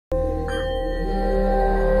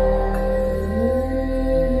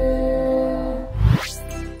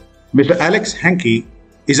Mr. Alex Hankey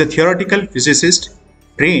is a theoretical physicist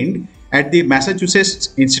trained at the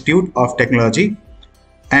Massachusetts Institute of Technology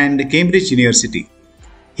and Cambridge University.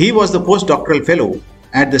 He was the postdoctoral fellow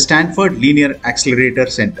at the Stanford Linear Accelerator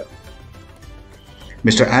Center.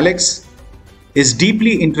 Mr. Alex is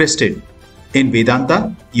deeply interested in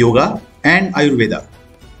Vedanta, yoga, and Ayurveda.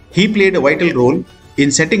 He played a vital role in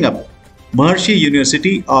setting up Maharishi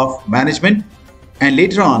University of Management and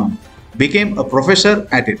later on became a professor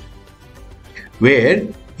at it, where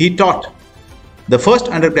he taught the first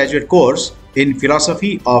undergraduate course in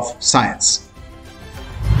philosophy of science.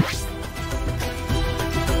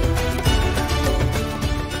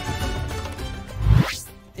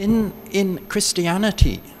 In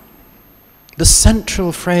Christianity, the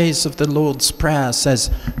central phrase of the Lord's Prayer says,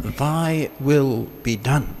 "Thy will be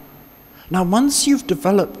done." Now, once you've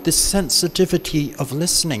developed this sensitivity of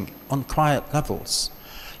listening on quiet levels,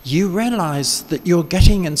 you realize that you're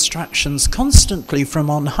getting instructions constantly from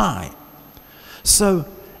on high. So,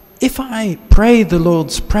 if I pray the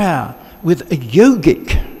Lord's Prayer with a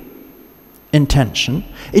yogic intention,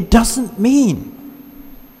 it doesn't mean,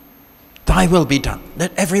 "Thy will be done.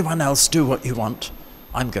 Let everyone else do what you want.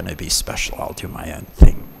 I'm going to be special. I'll do my own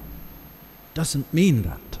thing." Doesn't mean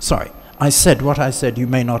that. Sorry, I said what I said you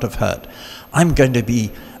may not have heard. I'm going to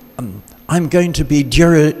be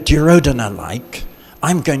Duryodhana-like.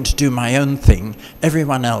 I'm going to do my own thing.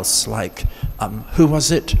 Everyone else, like, who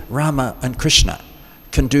was it? Rama and Krishna,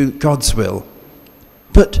 can do God's will.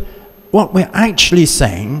 But what we're actually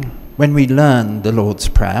saying when we learn the Lord's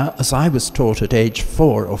Prayer, as I was taught at age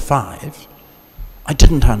 4 or 5, I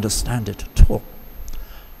didn't understand it at all.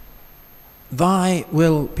 Thy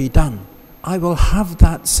will be done. I will have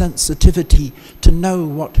that sensitivity to know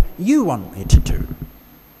what you want me to do,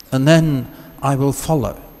 and then I will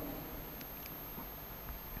follow.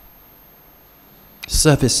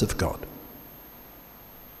 Service of God.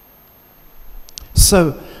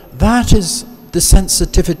 So that is the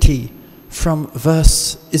sensitivity from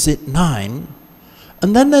verse, is it 9?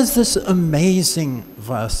 And then there's this amazing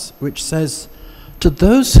verse which says, "To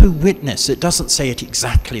those who witness," it doesn't say it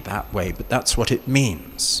exactly that way, but that's what it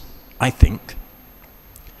means, I think.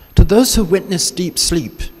 "To those who witness deep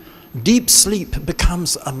sleep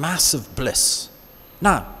becomes a massive bliss."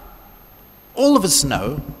 Now, all of us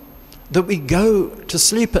know that we go to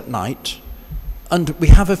sleep at night and we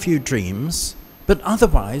have a few dreams, but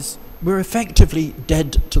otherwise we're effectively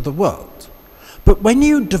dead to the world. But when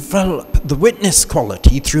you develop the witness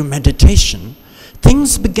quality through meditation,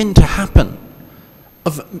 things begin to happen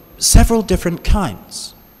of several different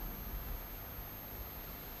kinds.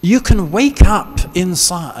 You can wake up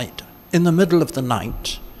inside in the middle of the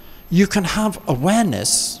night. You can have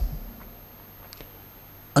awareness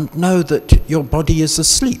and know that your body is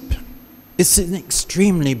asleep. It's an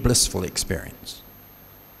extremely blissful experience.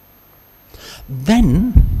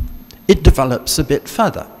 Then it develops a bit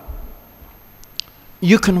further.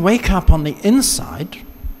 You can wake up on the inside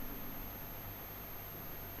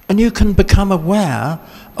and you can become aware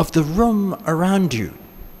of the room around you.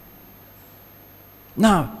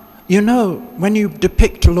 Now, you know, when you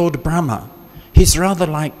depict Lord Brahma, he's rather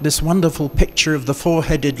like this wonderful picture of the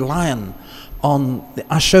four-headed lion on the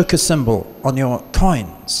Ashoka symbol on your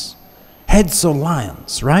coins. Heads or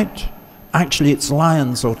lions, right? Actually, it's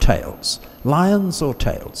lions or tails. Lions or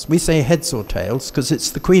tails. We say heads or tails because it's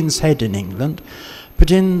the Queen's head in England, but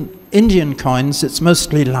in Indian coins, it's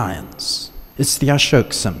mostly lions. It's the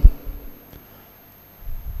Ashoka symbol.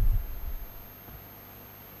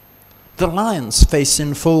 The lions face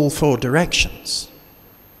in full 4 directions.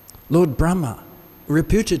 Lord Brahma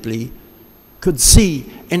reputedly could see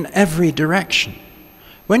in every direction.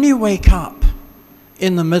 When you wake up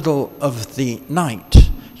in the middle of the night,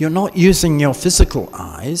 you're not using your physical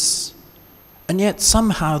eyes, and yet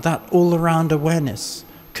somehow that all-around awareness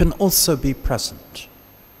can also be present.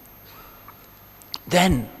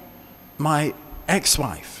 Then my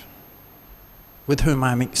ex-wife, with whom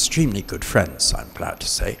I'm extremely good friends, I'm glad to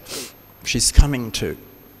say, she's coming to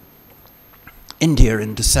India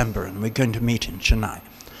in December and we're going to meet in Chennai.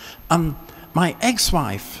 My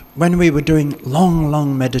ex-wife, when we were doing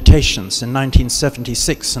long meditations in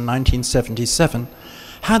 1976 and 1977,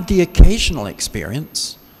 had the occasional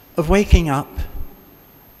experience of waking up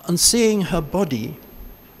and seeing her body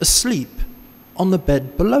asleep on the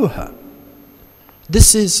bed below her.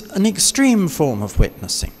 This is an extreme form of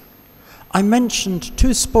witnessing. I mentioned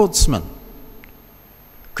 2 sportsmen,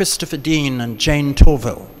 Christopher Dean and Jane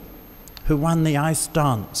Torville, who won the ice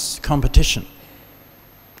dance competition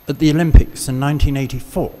at the Olympics in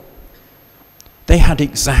 1984. They had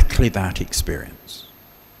exactly that experience.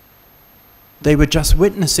 They were just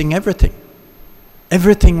witnessing everything.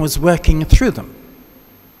 Everything was working through them.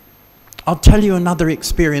 I'll tell you another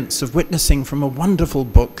experience of witnessing from a wonderful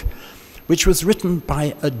book which was written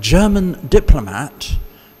by a German diplomat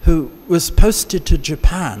who was posted to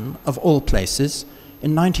Japan, of all places,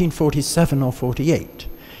 in 1947 or 48.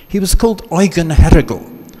 He was called Eugen Herrigel,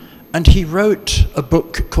 and he wrote a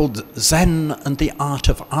book called Zen and the Art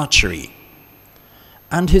of Archery.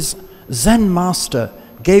 And his Zen master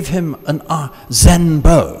gave him an Zen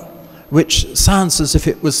bow, which sounds as if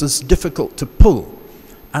it was as difficult to pull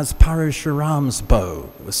as Parashuram's bow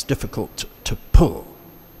was difficult to pull.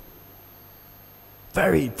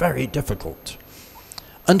 Very, very difficult.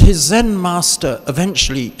 And his Zen master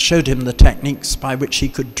eventually showed him the techniques by which he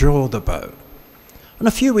could draw the bow. And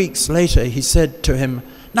a few weeks later he said to him,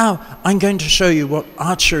 "Now I'm going to show you what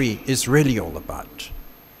archery is really all about."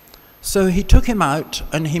 So he took him out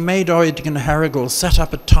and he made Eugen Herrigel set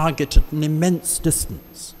up a target at an immense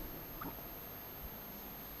distance.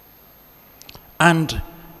 And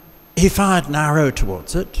he fired an arrow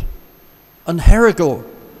towards it, and Herrigel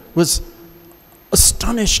was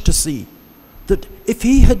astonished to see that if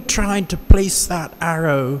he had tried to place that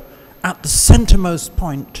arrow at the centermost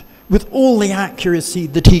point with all the accuracy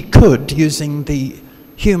that he could using the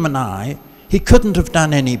human eye, he couldn't have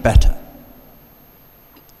done any better.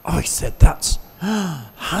 Oh, he said,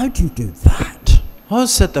 how do you do that? Oh,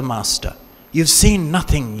 said the master, you've seen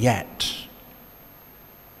nothing yet.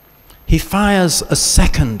 He fires a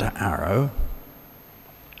second arrow,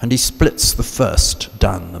 and he splits the first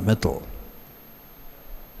down the middle.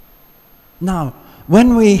 Now,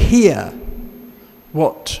 when we hear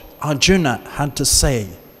what Arjuna had to say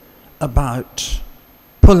about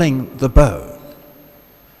pulling the bow,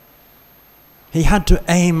 he had to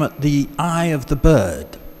aim at the eye of the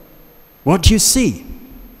bird. What do you see?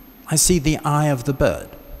 I see the eye of the bird.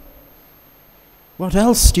 What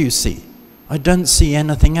else do you see? I don't see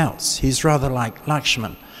anything else. He's rather like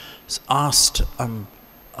Lakshman asked,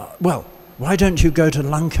 well, why don't you go to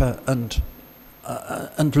Lanka and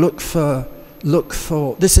look for,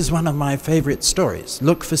 this is one of my favorite stories,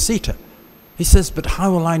 look for Sita. He says, but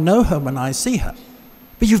how will I know her when I see her?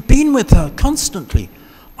 But you've been with her constantly.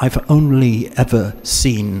 I've only ever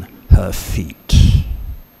seen her feet.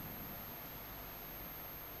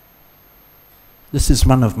 This is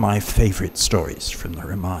one of my favorite stories from the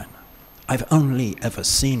Ramayana. I've only ever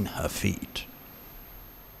seen her feet.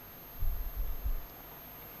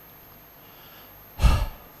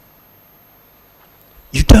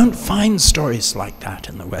 You don't find stories like that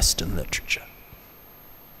in the Western literature.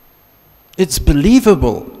 It's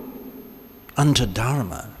believable under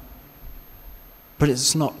Dharma, but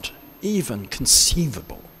it's not even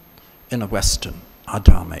conceivable in a Western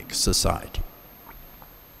Adharmic society.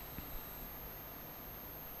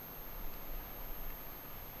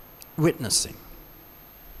 Witnessing.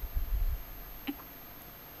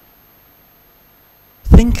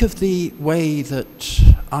 Think of the way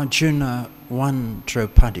that Arjuna won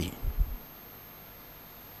Draupadi.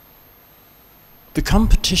 The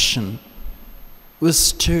competition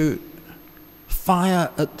was to fire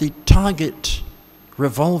at the target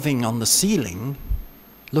revolving on the ceiling,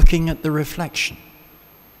 looking at the reflection.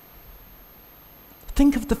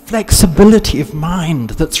 Think of the flexibility of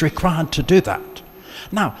mind that's required to do that.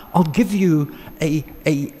 Now, I'll give you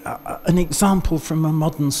an example from a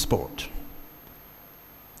modern sport.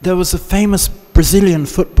 There was a famous Brazilian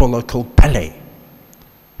footballer called Pelé,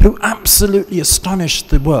 who absolutely astonished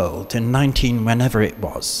the world in whenever it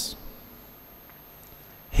was.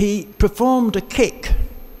 He performed a kick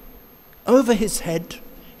over his head.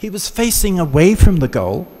 He was facing away from the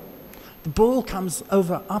goal. The ball comes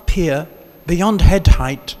over up here, beyond head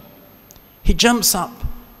height. He jumps up.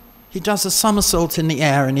 He does a somersault in the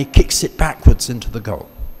air and he kicks it backwards into the goal.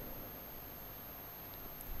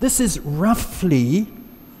 This is roughly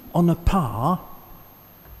on a par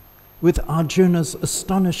with Arjuna's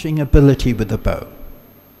astonishing ability with the bow.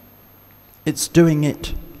 It's doing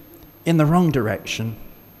it in the wrong direction,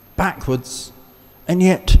 backwards, and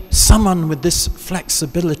yet someone with this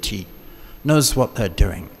flexibility knows what they're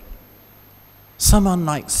doing. Someone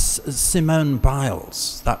like Simone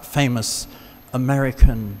Biles, that famous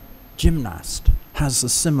American gymnast, has a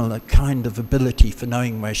similar kind of ability for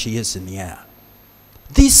knowing where she is in the air.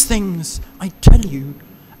 These things, I tell you,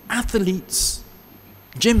 athletes,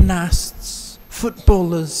 gymnasts,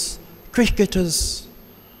 footballers, cricketers,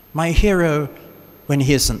 my hero when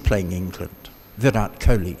he isn't playing England, Virat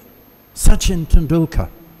Kohli, Sachin Tendulkar,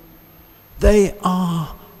 they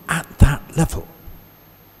are at that level.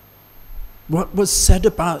 What was said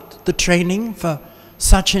about the training for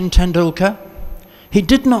Sachin Tendulkar? He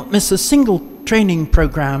did not miss a single training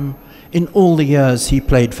program in all the years he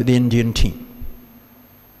played for the Indian team.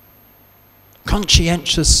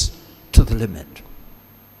 Conscientious to the limit.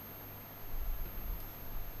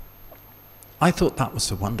 I thought that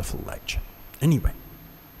was a wonderful lecture. Anyway,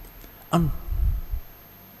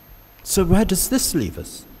 so where does this leave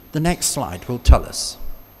us? The next slide will tell us.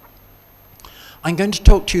 I'm going to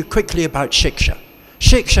talk to you quickly about Shiksha.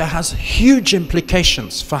 Shiksha has huge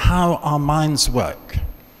implications for how our minds work.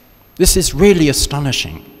 This is really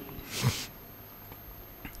astonishing.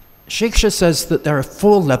 Shiksha says that there are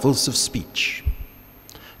 4 levels of speech.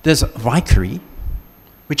 There's Vaikari,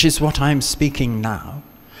 which is what I'm speaking now.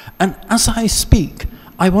 And as I speak,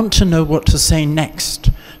 I want to know what to say next.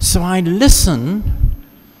 So I listen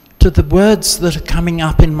to the words that are coming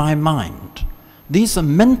up in my mind. These are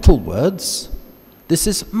mental words. This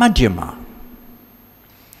is Madhyama.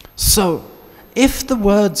 So if the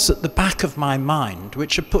words at the back of my mind,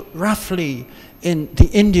 which are put roughly in the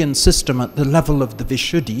Indian system at the level of the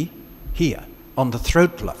Vishuddhi, here, on the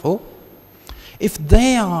throat level, if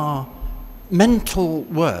they are mental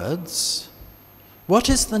words, what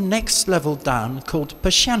is the next level down called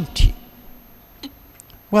Pashyanti?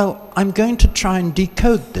 Well, I'm going to try and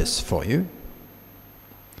decode this for you.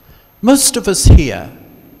 Most of us here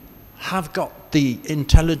have got the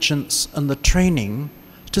intelligence and the training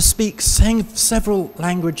to speak several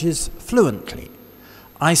languages fluently.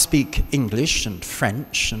 I speak English and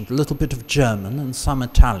French and a little bit of German and some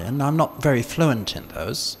Italian. I'm not very fluent in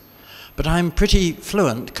those, but I'm pretty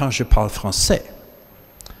fluent quand je parle français.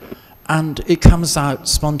 And it comes out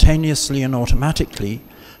spontaneously and automatically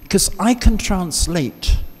because I can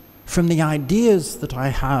translate from the ideas that I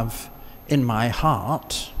have in my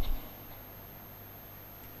heart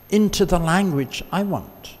into the language I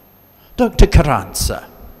want. Dr. Carranza,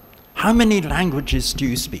 how many languages do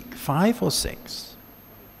you speak? 5 or 6?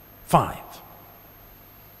 5.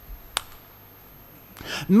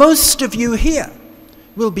 Most of you here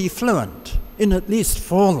will be fluent in at least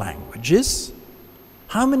 4 languages.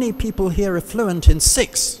 How many people here are fluent in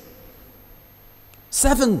 6?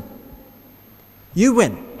 7. You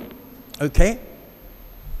win. Okay?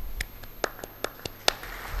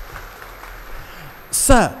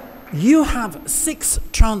 Sir, you have 6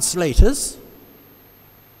 translators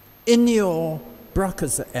in your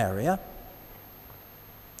Broca's area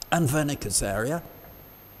and Wernicke's area,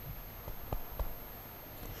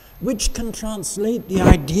 which can translate the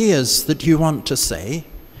ideas that you want to say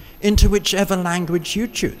into whichever language you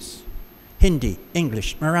choose. Hindi,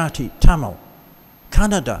 English, Marathi, Tamil,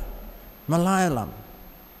 Kannada, Malayalam,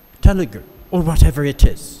 Telugu, or whatever it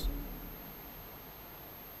is.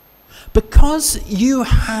 Because you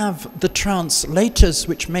have the translators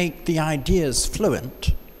which make the ideas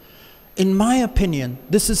fluent, in my opinion,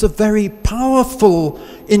 this is a very powerful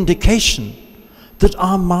indication that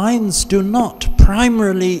our minds do not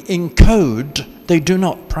primarily encode, they do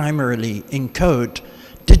not primarily encode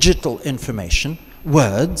digital information,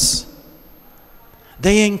 words,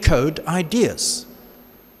 they encode ideas.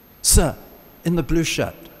 Sir, in the blue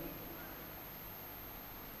shirt.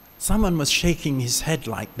 Someone was shaking his head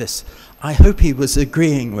like this. I hope he was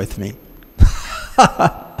agreeing with me.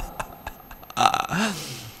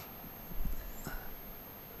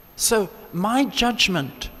 So my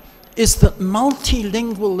judgment is that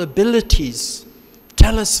multilingual abilities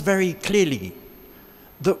tell us very clearly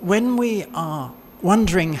that when we are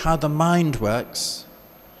wondering how the mind works,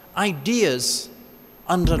 ideas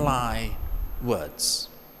underlie words.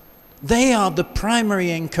 They are the primary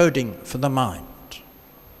encoding for the mind.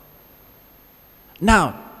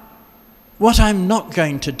 Now, what I'm not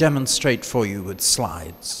going to demonstrate for you with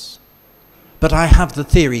slides, but I have the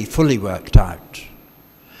theory fully worked out,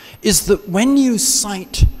 is that when you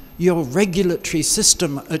cite your regulatory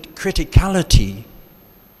system at criticality,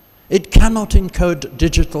 it cannot encode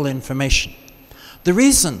digital information. The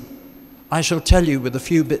reason, I shall tell you with a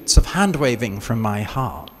few bits of hand-waving from my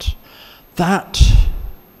heart, that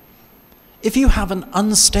if you have an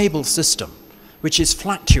unstable system which is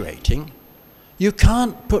fluctuating, you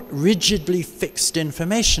can't put rigidly fixed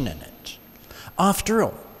information in it. After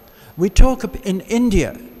all, we talk in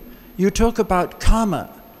India, you talk about karma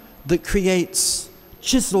that creates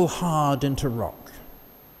chisel hard into rock.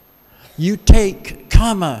 You take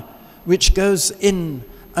karma which goes in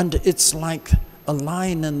and it's like a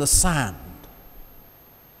line in the sand.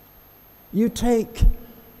 You take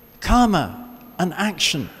karma, an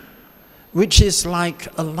action, which is like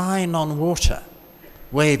a line on water.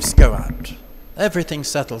 Waves go out. Everything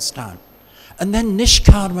settles down. And then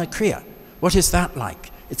nishkarma kriya. What is that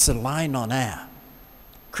like? It's a line on air.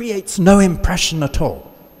 Creates no impression at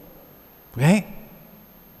all. Okay?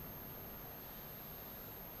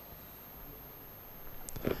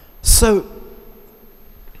 So,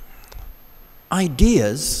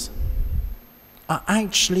 ideas are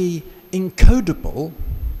actually encodable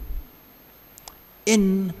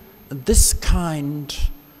in this kind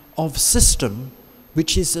of system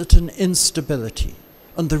which is at an instability.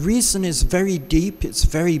 And the reason is very deep, it's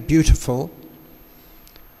very beautiful.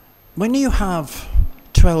 When you have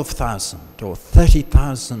 12,000 or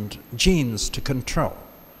 30,000 genes to control,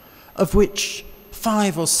 of which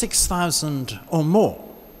 5,000 or 6,000 or more,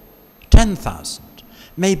 10,000,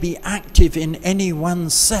 may be active in any one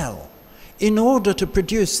cell in order to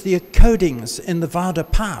produce the encodings in the Vada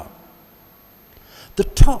Pau. The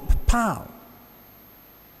top Pau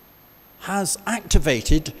has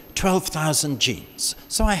activated 12,000 genes.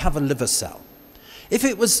 So I have a liver cell. If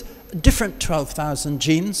it was different 12,000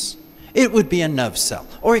 genes, it would be a nerve cell,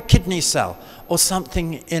 or a kidney cell, or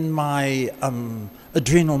something in my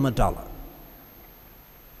adrenal medulla.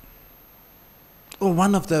 Or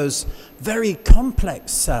one of those very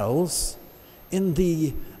complex cells in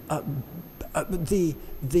the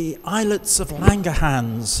islets of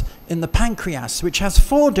Langerhans in the pancreas, which has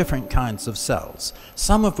 4 different kinds of cells,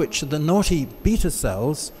 some of which are the naughty beta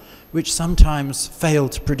cells, which sometimes fail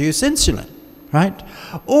to produce insulin, right?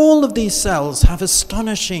 All of these cells have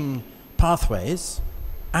astonishing pathways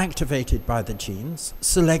activated by the genes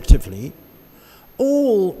selectively,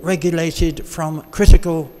 all regulated from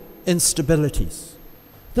critical instabilities.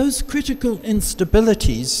 Those critical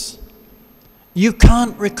instabilities you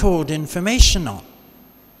can't record information on.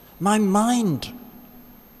 My mind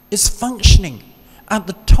is functioning at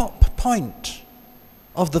the top point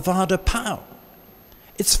of the Vada Pau.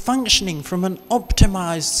 It's functioning from an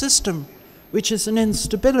optimized system, which is an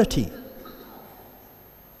instability.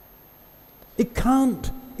 It can't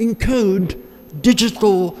encode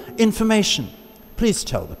digital information. Please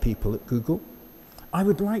tell the people at Google. I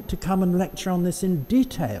would like to come and lecture on this in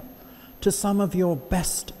detail to some of your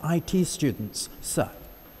best IT students, sir.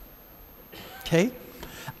 Okay?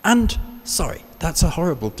 And, sorry, that's a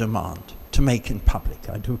horrible demand to make in public.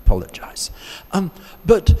 I do apologize.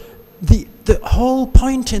 But the whole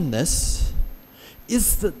point in this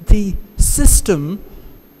is that the system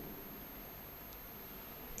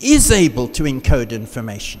is able to encode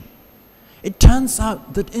information. It turns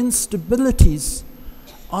out that instabilities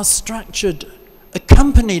are structured,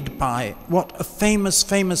 accompanied by what a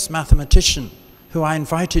famous mathematician who I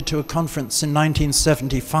invited to a conference in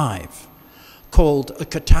 1975 called a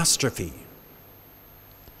catastrophe.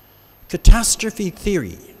 Catastrophe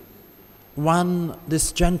theory won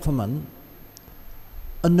this gentleman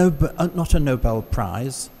not a Nobel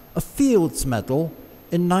Prize, a Fields Medal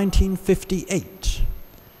in 1958.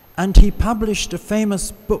 And he published a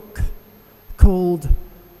famous book called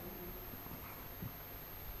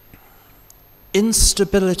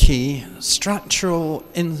Instability, Structural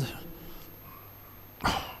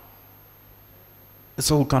It's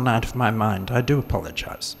all gone out of my mind. I do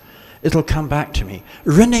apologize. It'll come back to me.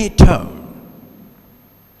 René Thome,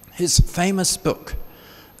 his famous book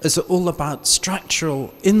is all about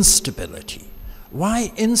structural instability.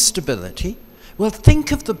 Why instability? Well,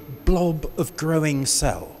 think of the blob of growing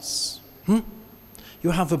cells.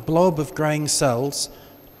 You have a blob of growing cells,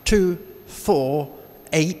 2, 4,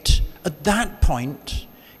 8. At that point,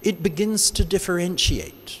 it begins to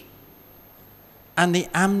differentiate. And the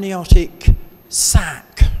amniotic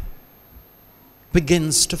sac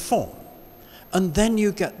begins to form. And then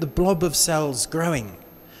you get the blob of cells growing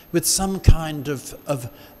with some kind of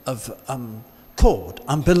cord,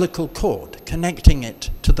 umbilical cord, connecting it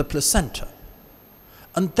to the placenta.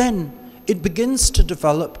 And then it begins to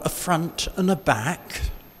develop a front and a back,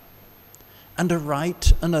 and a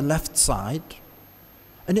right and a left side,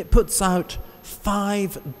 and it puts out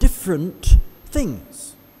 5 different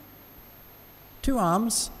things. 2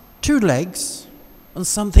 arms, 2 legs, and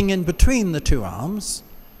something in between the 2 arms,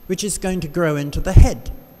 which is going to grow into the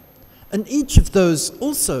head. And each of those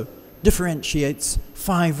also differentiates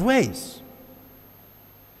 5 ways.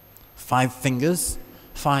 5 fingers,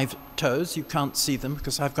 5 toes. You can't see them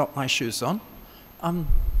because I've got my shoes on.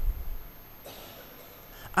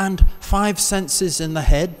 And 5 senses in the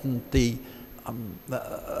head and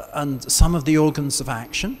some of the organs of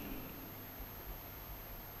action.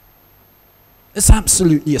 It's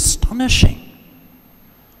absolutely astonishing.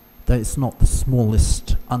 There is not the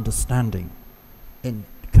smallest understanding in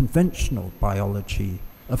conventional biology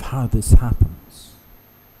of how this happens.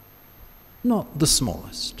 Not the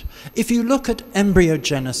smallest. If you look at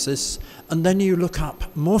embryogenesis and then you look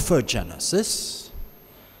up morphogenesis,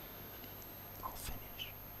 I'll finish.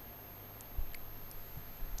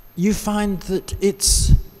 You find that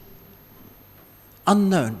it's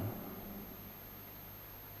unknown.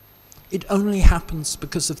 It only happens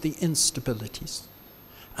because of the instabilities.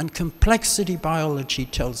 And complexity biology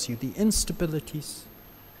tells you the instabilities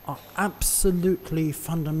are absolutely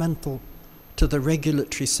fundamental to the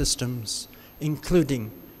regulatory systems,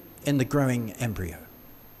 including in the growing embryo.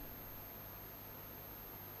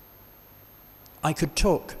 I could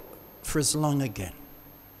talk for as long again,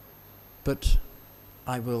 but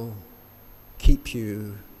I will keep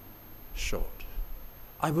you short.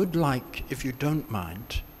 I would like, if you don't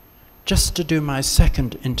mind, just to do my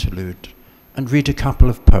second interlude and read a couple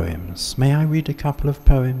of poems. May I read a couple of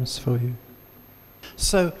poems for you?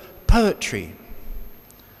 So, poetry.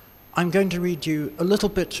 I'm going to read you a little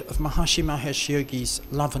bit of Maharishi Mahesh Yogi's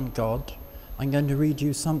Love and God. I'm going to read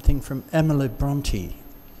you something from Emily Bronte,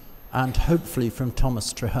 and hopefully from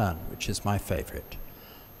Thomas Traherne, which is my favorite.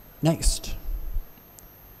 Next.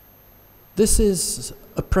 This is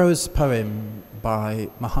a prose poem by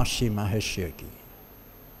Maharishi Mahesh Yogi.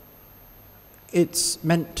 It's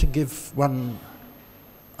meant to give one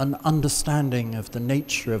an understanding of the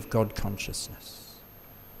nature of God consciousness.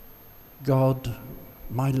 God,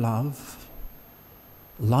 my love,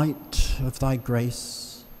 light of thy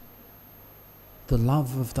grace, the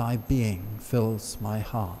love of thy being fills my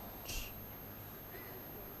heart.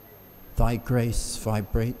 Thy grace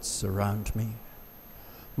vibrates around me.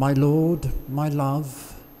 My Lord, my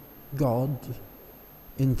love, God,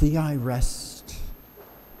 in thee I rest,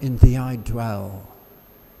 in thee I dwell,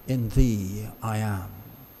 in thee I am.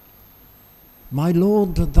 My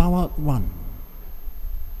Lord, thou art one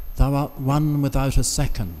without a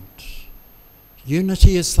second.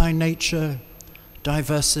 Unity is thy nature,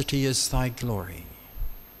 diversity is thy glory.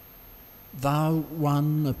 Thou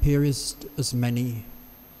one appearest as many,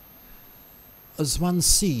 as one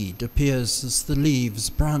seed appears as the leaves,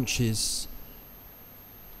 branches,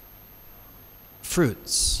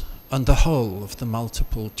 fruits, and the whole of the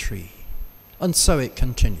multiple tree. And so it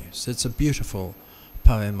continues. It's a beautiful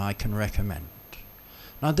poem I can recommend.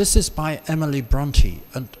 Now this is by Emily Bronte,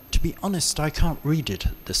 and to be honest, I can't read it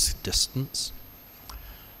at this distance.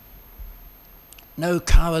 No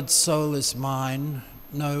coward soul is mine,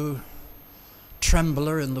 no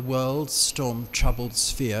trembler in the world's storm-troubled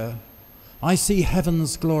sphere. I see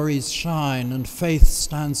heaven's glories shine, and faith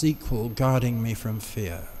stands equal, guarding me from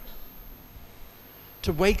fear.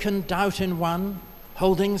 To waken doubt in one,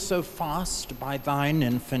 holding so fast by thine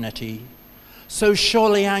infinity, so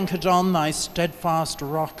surely anchored on thy steadfast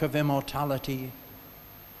rock of immortality.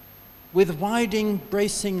 With wide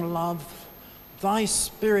embracing love, thy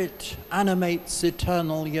spirit animates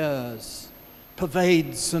eternal years,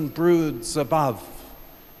 pervades and broods above,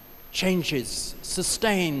 changes,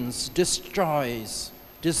 sustains, destroys,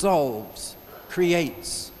 dissolves,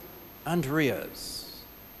 creates, and rears.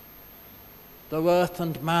 Though earth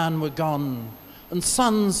and man were gone, and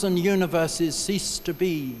suns and universes ceased to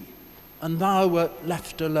be, and thou wert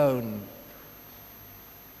left alone,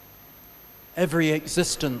 every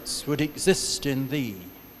existence would exist in thee.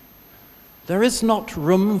 There is not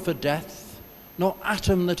room for death, nor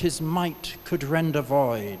atom that his might could render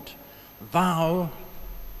void. Thou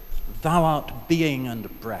art being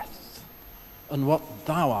and breath, and what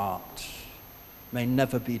thou art may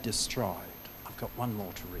never be destroyed. I've got one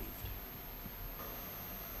more to read.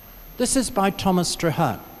 This is by Thomas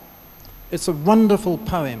Traherne. It's a wonderful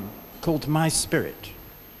poem called My Spirit.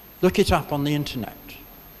 Look it up on the internet.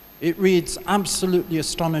 It reads absolutely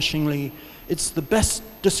astonishingly. It's the best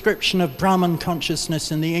description of Brahman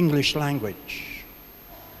consciousness in the English language.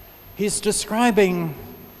 He's describing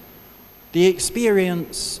the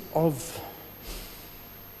experience of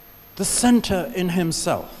the center in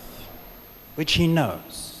himself, which he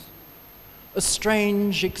knows. A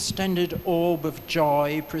strange extended orb of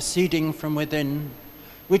joy proceeding from within,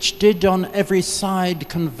 which did on every side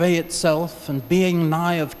convey itself, and being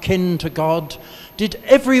nigh of kin to God, did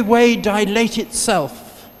every way dilate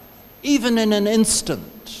itself, even in an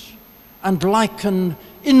instant, and like an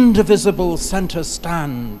indivisible center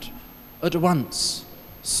stand, at once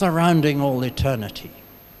surrounding all eternity.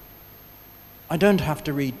 I don't have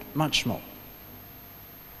to read much more.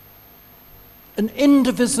 An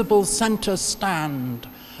indivisible center stand,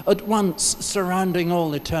 at once surrounding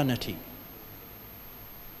all eternity.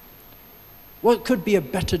 What could be a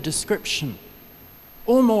better description,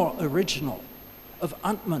 or more original, of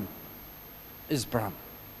Atman is Brahman?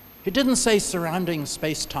 He didn't say surrounding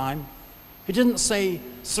space-time. He didn't say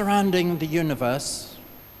surrounding the universe.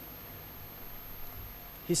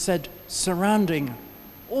 He said surrounding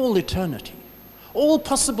all eternity, all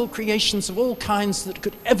possible creations of all kinds that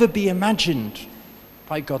could ever be imagined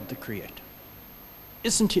by God the Creator.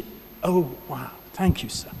 Isn't it? Oh, wow. Thank you,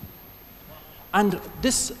 sir. And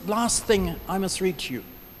this last thing I must read to you.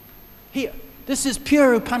 Here, this is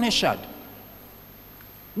pure Upanishad.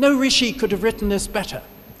 No rishi could have written this better.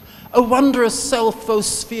 O wondrous self, O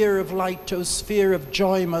sphere of light, O sphere of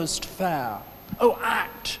joy most fair, O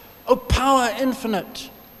act, O power infinite,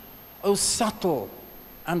 O subtle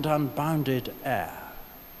and unbounded air,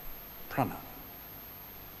 prana.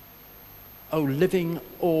 O living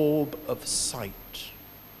orb of sight,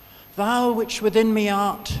 thou which within me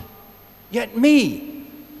art, yet me,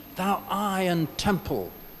 thou eye and temple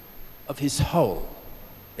of his whole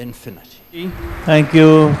infinity. Thank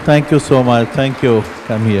you so much, thank you.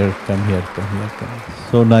 Come here, come here, come here, come here.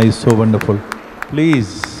 So nice, so wonderful.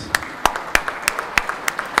 Please.